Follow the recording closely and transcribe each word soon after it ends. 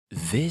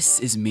This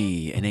is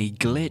me in a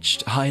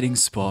glitched hiding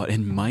spot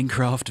in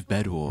Minecraft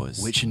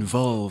Bedwars, which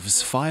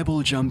involves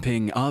fireball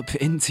jumping up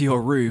into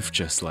your roof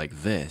just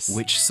like this,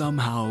 which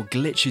somehow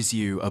glitches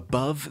you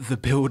above the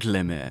build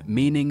limit,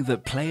 meaning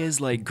that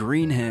players like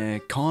Green here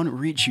can't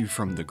reach you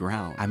from the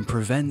ground, and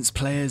prevents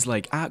players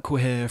like Aqua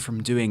here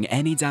from doing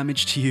any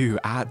damage to you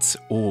at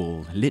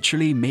all,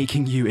 literally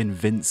making you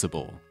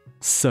invincible.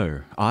 So,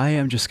 I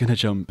am just gonna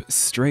jump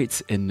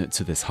straight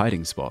into this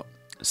hiding spot.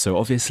 So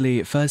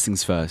obviously, first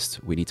things first,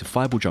 we need to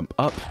fireball jump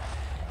up,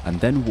 and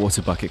then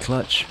water bucket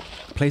clutch,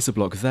 place a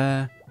block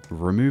there,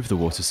 remove the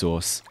water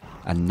source,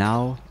 and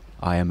now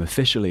I am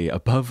officially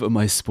above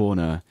my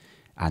spawner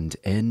and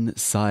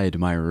inside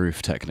my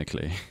roof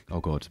technically. Oh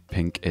god,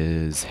 Pink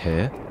is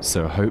here,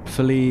 so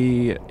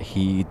hopefully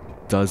he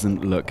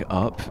doesn't look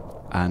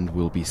up and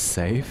we'll be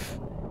safe.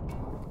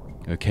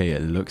 Okay,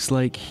 it looks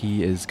like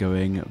he is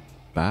going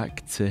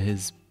back to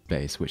his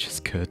base, which is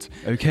good.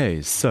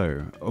 Okay,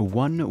 so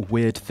one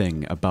weird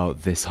thing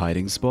about this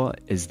hiding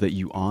spot is that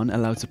you aren't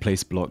allowed to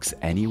place blocks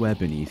anywhere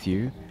beneath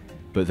you,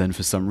 but then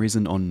for some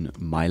reason on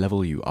my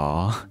level you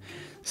are.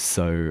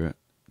 So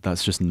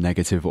that's just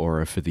negative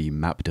aura for the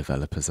map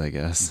developers, I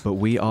guess. But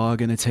we are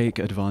going to take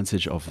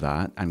advantage of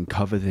that and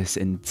cover this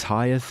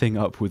entire thing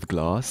up with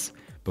glass,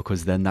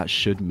 because then that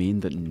should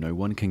mean that no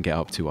one can get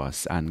up to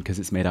us, and because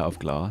it's made out of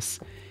glass,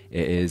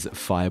 it is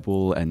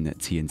fireball and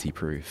TNT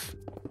proof.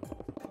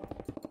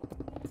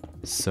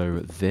 So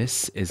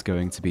this is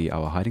going to be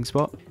our hiding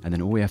spot, and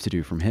then all we have to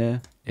do from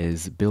here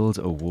is build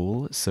a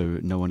wall so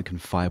no one can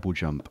fireball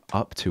jump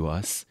up to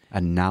us.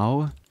 And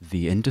now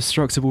the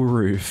indestructible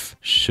roof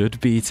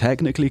should be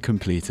technically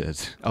completed.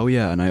 Oh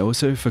yeah, and I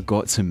also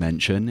forgot to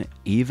mention,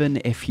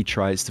 even if he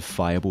tries to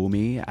fireball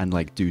me and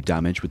like do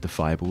damage with the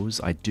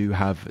fireballs, I do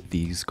have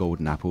these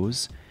golden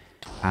apples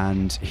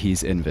and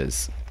he's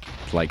invis.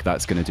 Like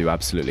that's gonna do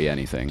absolutely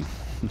anything.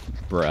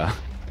 Bruh.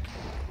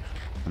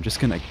 I'm just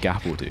gonna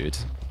gapple, dude.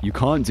 You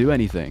can't do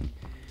anything.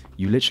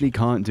 You literally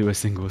can't do a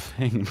single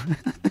thing.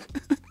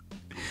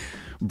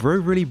 Bro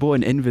really bought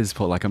an invis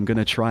pot, like I'm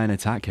gonna try and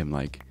attack him,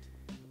 like,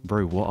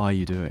 bro, what are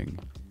you doing?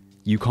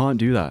 You can't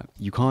do that.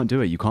 You can't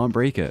do it. You can't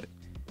break it.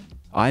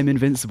 I'm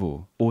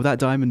invincible. All that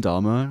diamond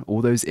armor,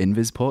 all those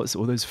invis pots,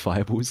 all those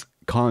fireballs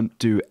can't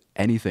do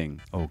anything.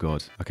 Oh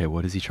god. Okay,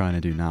 what is he trying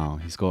to do now?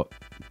 He's got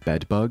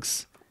bed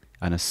bugs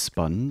and a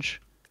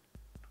sponge.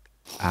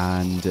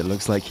 And it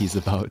looks like he's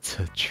about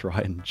to try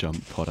and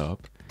jump pot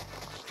up.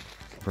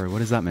 Bro,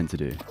 what is that meant to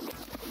do?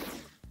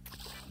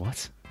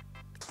 What?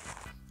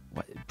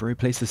 What? Bro,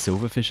 place the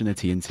silverfish in a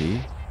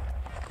TNT?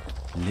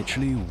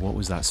 Literally, what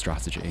was that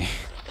strategy?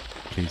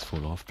 Please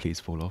fall off, please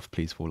fall off,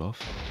 please fall off.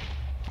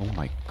 Oh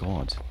my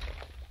god.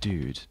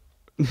 Dude.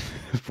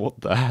 What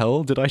the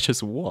hell did I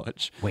just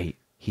watch? Wait,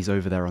 he's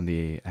over there on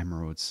the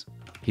emeralds.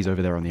 He's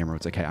over there on the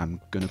emeralds. Okay, I'm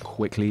gonna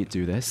quickly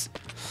do this.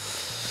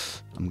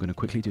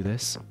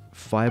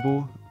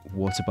 Fireball,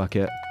 water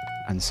bucket,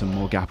 and some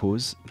more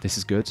gapples. This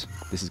is good.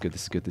 This is good.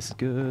 This is good. This is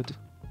good.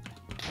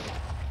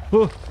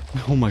 Oh,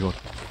 oh my god.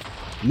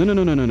 No, no,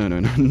 no, no, no, no, no,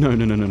 no, no,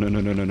 no, no, no, no,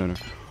 no, no, no, no.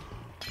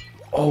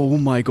 Oh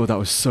my god, that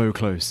was so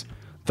close.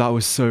 That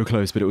was so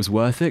close, but it was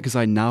worth it because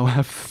I now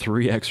have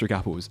 3 extra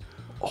gapples.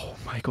 Oh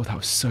my god, that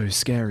was so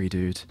scary,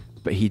 dude.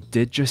 But he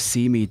did just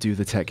see me do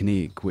the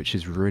technique, which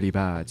is really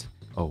bad.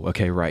 Oh,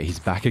 okay, right. He's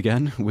back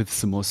again with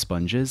some more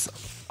sponges.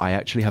 I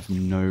actually have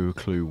no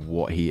clue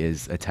what he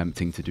is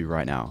attempting to do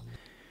right now.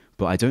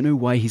 But I don't know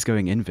why he's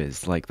going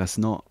invis. Like, that's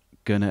not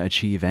gonna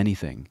achieve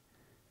anything.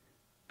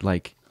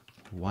 Like,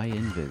 why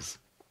invis?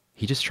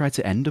 He just tried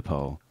to ender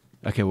pearl.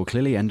 Okay, well,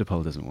 clearly ender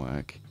pearl doesn't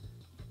work.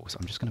 So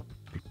I'm just gonna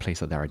place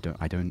that there.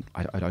 I don't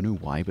know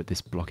why, but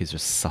this block is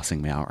just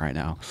sussing me out right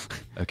now.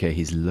 Okay,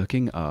 he's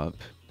looking up.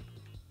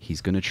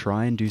 He's gonna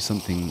try and do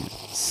something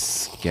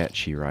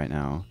sketchy right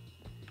now.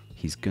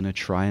 He's gonna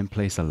try and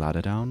place a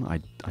ladder down.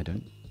 I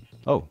don't...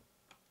 Oh,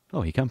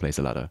 he can place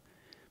a ladder.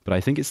 But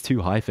I think it's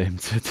too high for him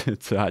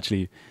to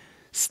actually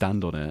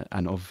stand on it.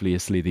 And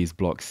obviously these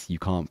blocks you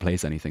can't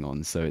place anything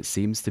on. So it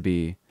seems to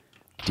be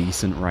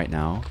decent right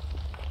now.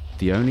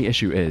 The only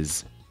issue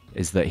is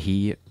that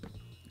he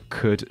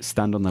could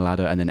stand on the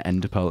ladder and then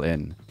ender pearl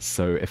in.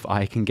 So if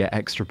I can get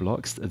extra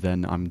blocks,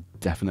 then I'm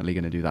definitely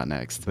going to do that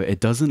next. But it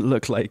doesn't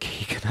look like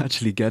he can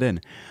actually get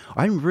in.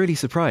 I'm really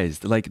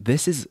surprised. Like,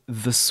 this is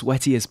the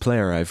sweatiest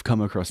player I've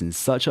come across in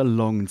such a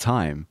long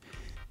time.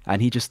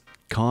 And he just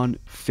can't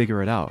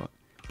figure it out.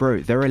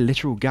 Bro, there are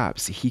literal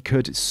gaps. He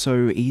could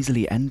so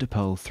easily ender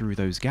pearl through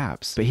those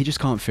gaps, but he just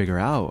can't figure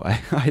out.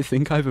 I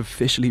think I've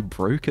officially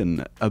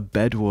broken a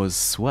Bedwars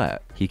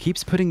sweat. He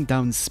keeps putting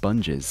down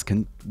sponges.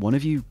 Can one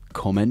of you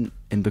comment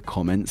in the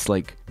comments,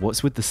 like,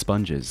 what's with the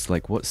sponges?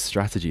 Like, what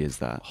strategy is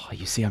that? Oh,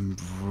 you see, I'm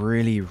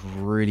really,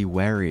 really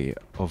wary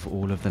of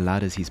all of the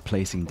ladders he's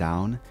placing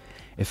down.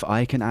 If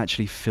I can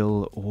actually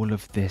fill all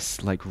of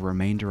this, like,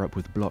 remainder up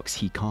with blocks,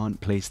 he can't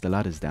place the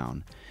ladders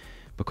down.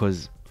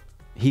 Because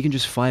he can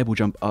just fireball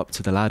jump up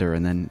to the ladder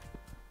and then...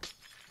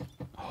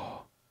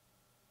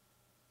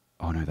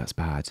 Oh no, that's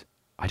bad.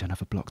 I don't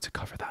have a block to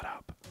cover that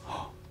up.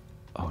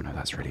 Oh no,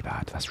 that's really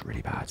bad. That's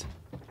really bad.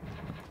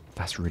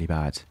 That's really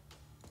bad.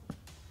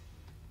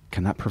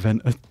 Can that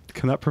prevent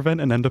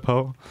an ender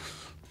pearl?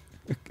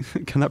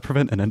 Can that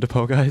prevent an ender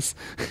pearl, guys?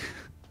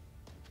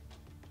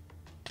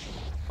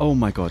 Oh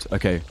my god,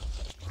 okay.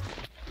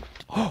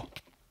 Oh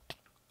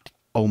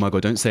my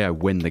god, don't say I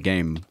win the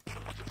game.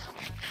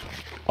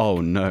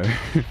 Oh no.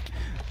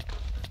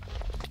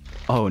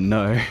 Oh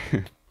no.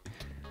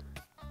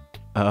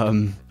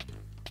 Oh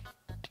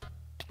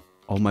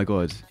my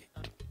god.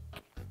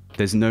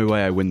 There's no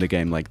way I win the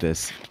game like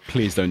this.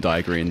 Please don't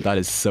die, Green. That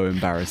is so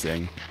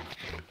embarrassing.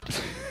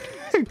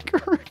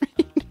 Green.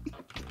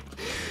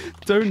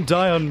 Don't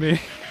die on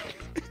me.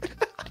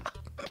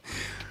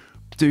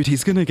 Dude,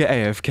 he's gonna get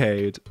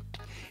AFK'd.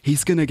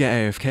 He's gonna get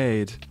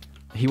AFK'd.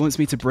 He wants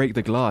me to break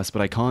the glass,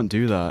 but I can't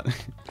do that.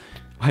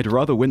 I'd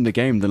rather win the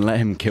game than let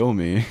him kill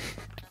me.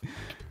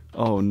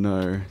 Oh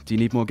no. Do you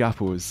need more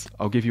gapples?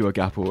 I'll give you a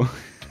gapple.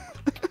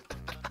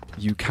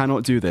 You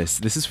cannot do this.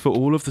 This is for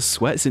all of the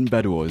sweats in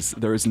Bedwars.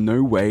 There is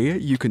no way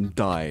you can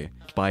die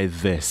by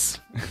this.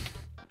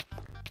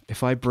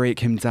 If I break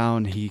him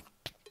down, he's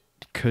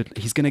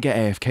gonna get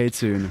AFK'd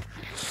soon.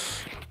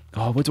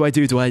 Oh, what do I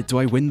do? Do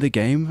I win the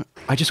game?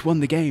 I just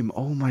won the game.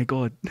 Oh my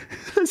god.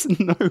 There's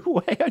no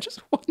way I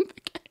just won the game.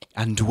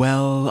 And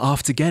well,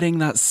 after getting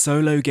that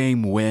solo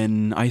game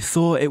win, I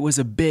thought it was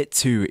a bit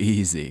too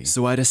easy.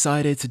 So I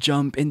decided to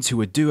jump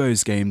into a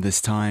duos game this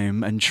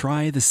time and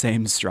try the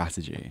same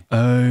strategy.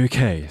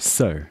 Okay,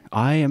 so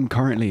I am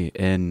currently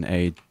in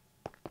a...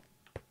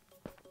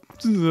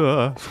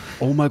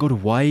 Oh my god,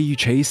 why are you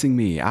chasing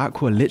me?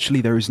 Aqua,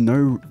 literally there is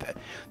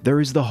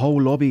the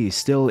whole lobby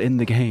still in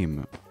the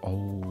game.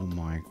 Oh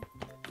my...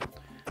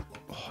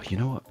 Oh, you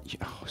know what?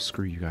 Oh,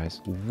 screw you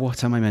guys.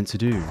 What am I meant to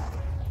do?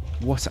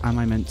 What am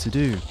I meant to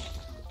do?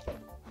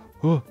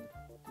 Oh.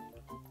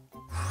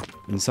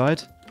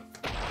 Inside?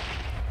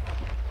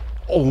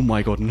 Oh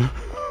my god, no.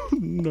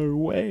 No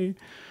way.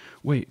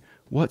 Wait,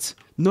 what?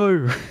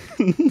 No.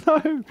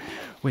 No.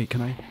 Wait,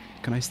 can I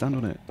stand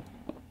on it?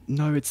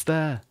 No, it's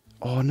there.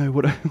 Oh no,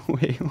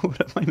 wait,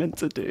 what am I meant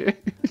to do?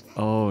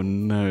 Oh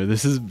no,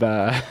 this is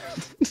bad.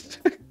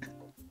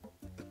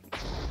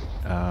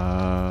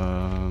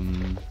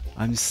 I'm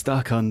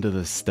stuck under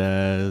the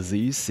stairs. Are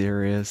you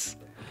serious?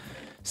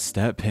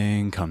 Step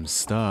Pink, I'm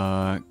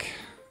stuck.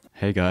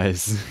 Hey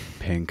guys.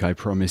 Pink, I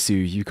promise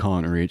you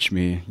can't reach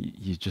me.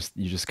 You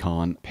just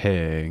can't.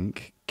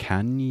 Pink,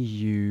 can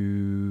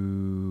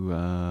you...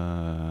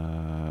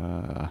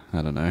 I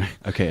don't know.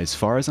 Okay, as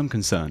far as I'm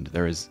concerned,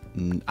 there is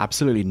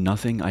absolutely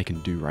nothing I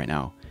can do right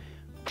now.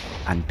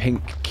 And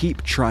Pink,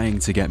 keep trying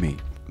to get me,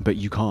 but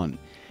you can't.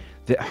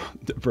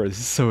 Bro, this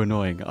is so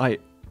annoying.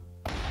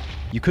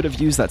 You could have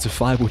used that to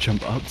fireball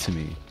jump up to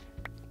me.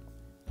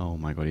 Oh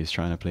my god, he's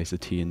trying to place a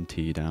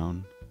TNT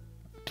down.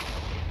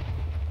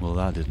 Well,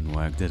 that didn't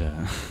work, did it?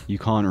 You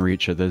can't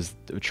reach it.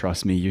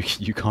 Trust me,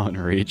 you can't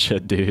reach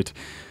it, dude.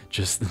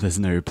 Just, there's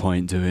no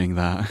point doing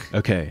that.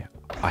 Okay,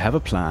 I have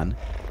a plan.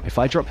 If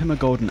I drop him a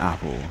golden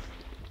apple,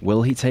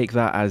 will he take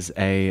that as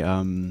a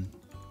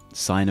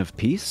sign of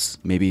peace?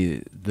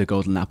 Maybe the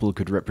golden apple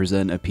could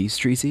represent a peace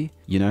treaty?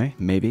 You know,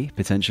 maybe,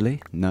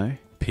 potentially. No?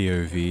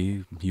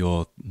 POV,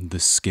 you're the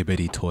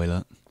skibbity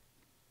toilet.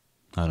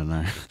 I don't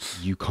know.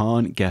 You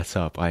can't get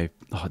up. Oh,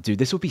 dude,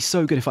 this would be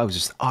so good if I was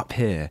just up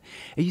here.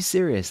 Are you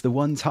serious? The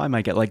one time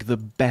I get, like, the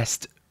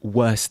best,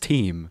 worst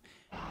team.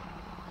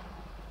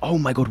 Oh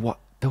my god, what?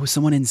 There was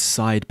someone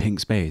inside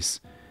Pink's base.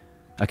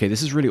 Okay,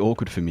 this is really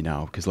awkward for me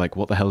now, because, like,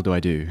 what the hell do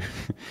I do?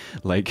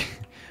 Like,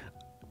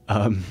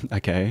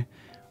 okay.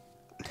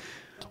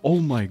 Oh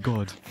my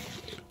god.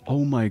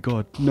 Oh my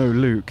god. No,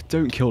 Luke.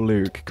 Don't kill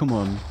Luke. Come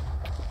on.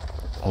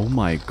 Oh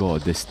my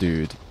god, this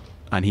dude.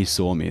 And he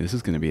saw me. This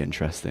is going to be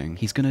interesting.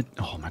 He's going to...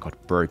 Oh my god,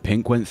 bro.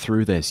 Pink went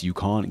through this. You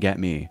can't get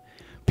me.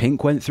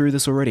 Pink went through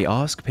this already.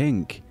 Ask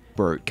Pink.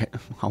 Bro,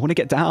 I want to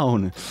get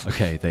down.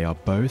 Okay, they are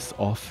both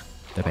off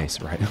the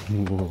base, right?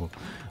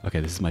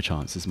 Okay, this is my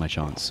chance. This is my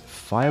chance.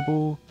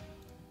 Fireball.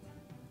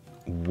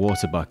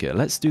 Water bucket.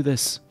 Let's do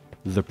this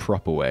the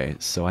proper way.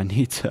 So I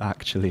need to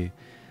actually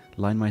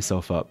line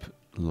myself up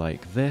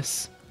like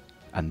this.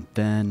 And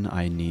then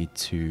I need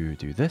to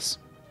do this.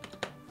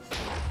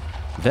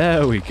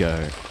 There we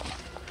go.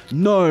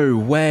 No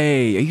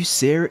way! Are you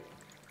serious?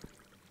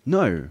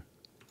 No.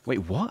 Wait,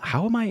 what?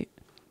 How am I...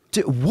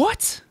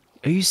 What?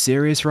 Are you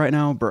serious right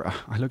now? Bro,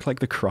 I look like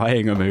the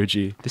crying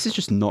emoji. This is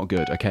just not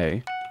good,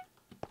 okay?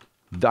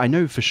 I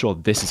know for sure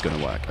this is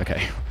gonna work.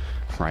 Okay.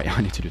 Right,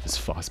 I need to do this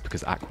fast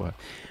because Aqua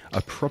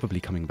are probably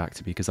coming back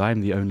to me because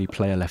I'm the only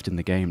player left in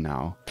the game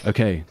now.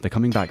 Okay, they're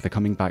coming back, they're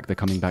coming back, they're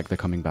coming back, they're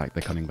coming back,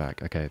 they're coming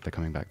back. Okay, they're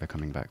coming back, they're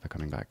coming back, they're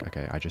coming back.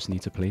 Okay, I just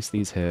need to place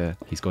these here.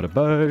 He's got a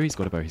bow, he's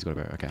got a bow, he's got a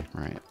bow. Okay,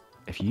 right.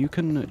 If you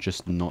can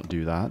just not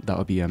do that, that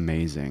would be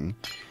amazing.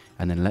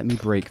 And then let me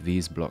break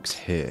these blocks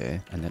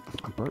here. And then,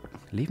 bro,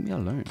 leave me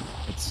alone.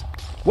 It's...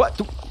 What?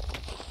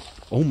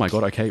 Oh my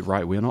god, okay,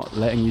 right. We're not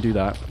letting you do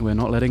that. We're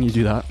not letting you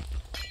do that.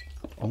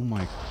 Oh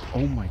my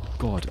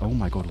god,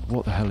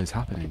 what the hell is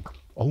happening?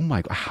 Oh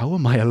my god, how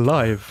am I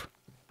alive?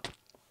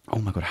 Oh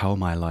my god, how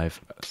am I alive?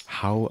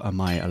 How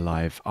am I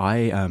alive? I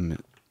am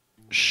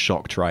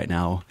shocked right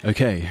now.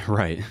 Okay,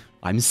 right.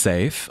 I'm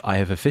safe. I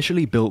have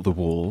officially built the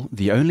wall.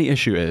 The only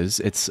issue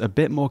is it's a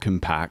bit more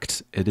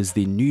compact. It is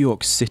the New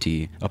York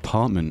City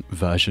apartment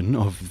version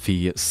of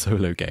the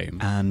solo game.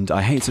 And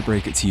I hate to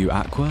break it to you,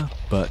 Aqua,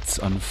 but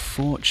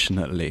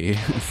unfortunately,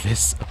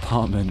 this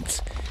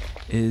apartment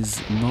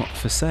is not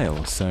for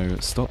sale, so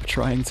stop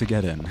trying to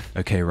get in.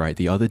 Okay, right,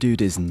 the other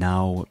dude is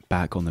now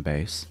back on the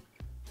base.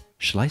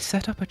 Shall I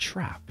set up a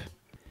trap?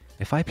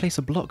 If I place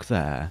a block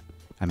there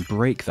and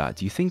break that,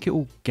 do you think it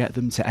will get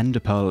them to ender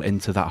pearl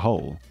into that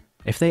hole?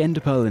 If they ender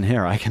pearl in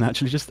here, I can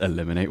actually just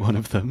eliminate one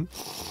of them.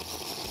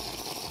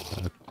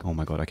 Oh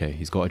my god, okay,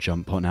 he's got a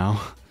jump pot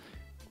now.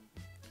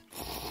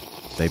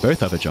 They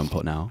both have a jump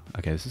pot now.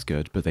 Okay, this is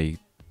good, but they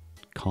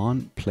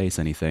can't place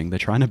anything. They're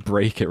trying to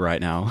break it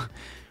right now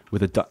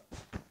with a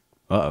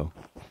uh-oh.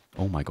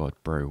 Oh my god,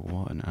 bro,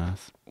 what on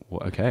earth?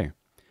 What? Okay.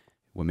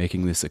 We're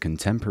making this a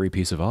contemporary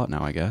piece of art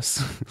now, I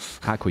guess.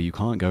 Aqua, you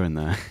can't go in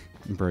there.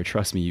 Bro,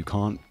 trust me, you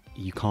can't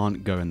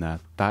go in there.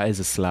 That is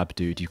a slab,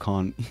 dude. You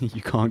can't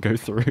go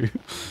through.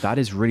 That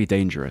is really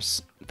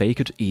dangerous. They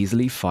could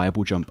easily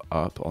fireball jump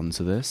up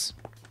onto this.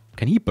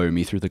 Can he bow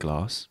me through the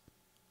glass?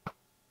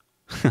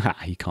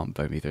 He can't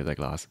bow me through the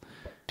glass.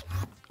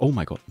 Oh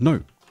my god. No.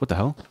 What the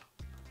hell?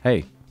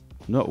 Hey.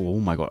 No. Oh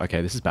my god.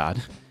 Okay, this is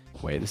bad.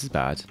 Wait, this is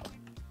bad.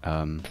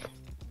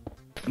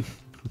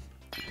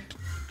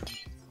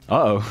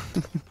 Uh-oh.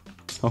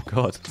 Oh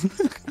god.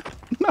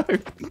 No.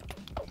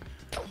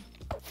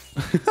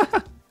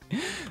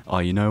 Oh,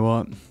 you know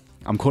what?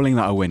 I'm calling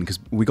that a win because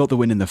we got the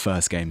win in the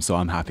first game, so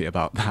I'm happy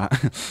about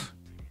that.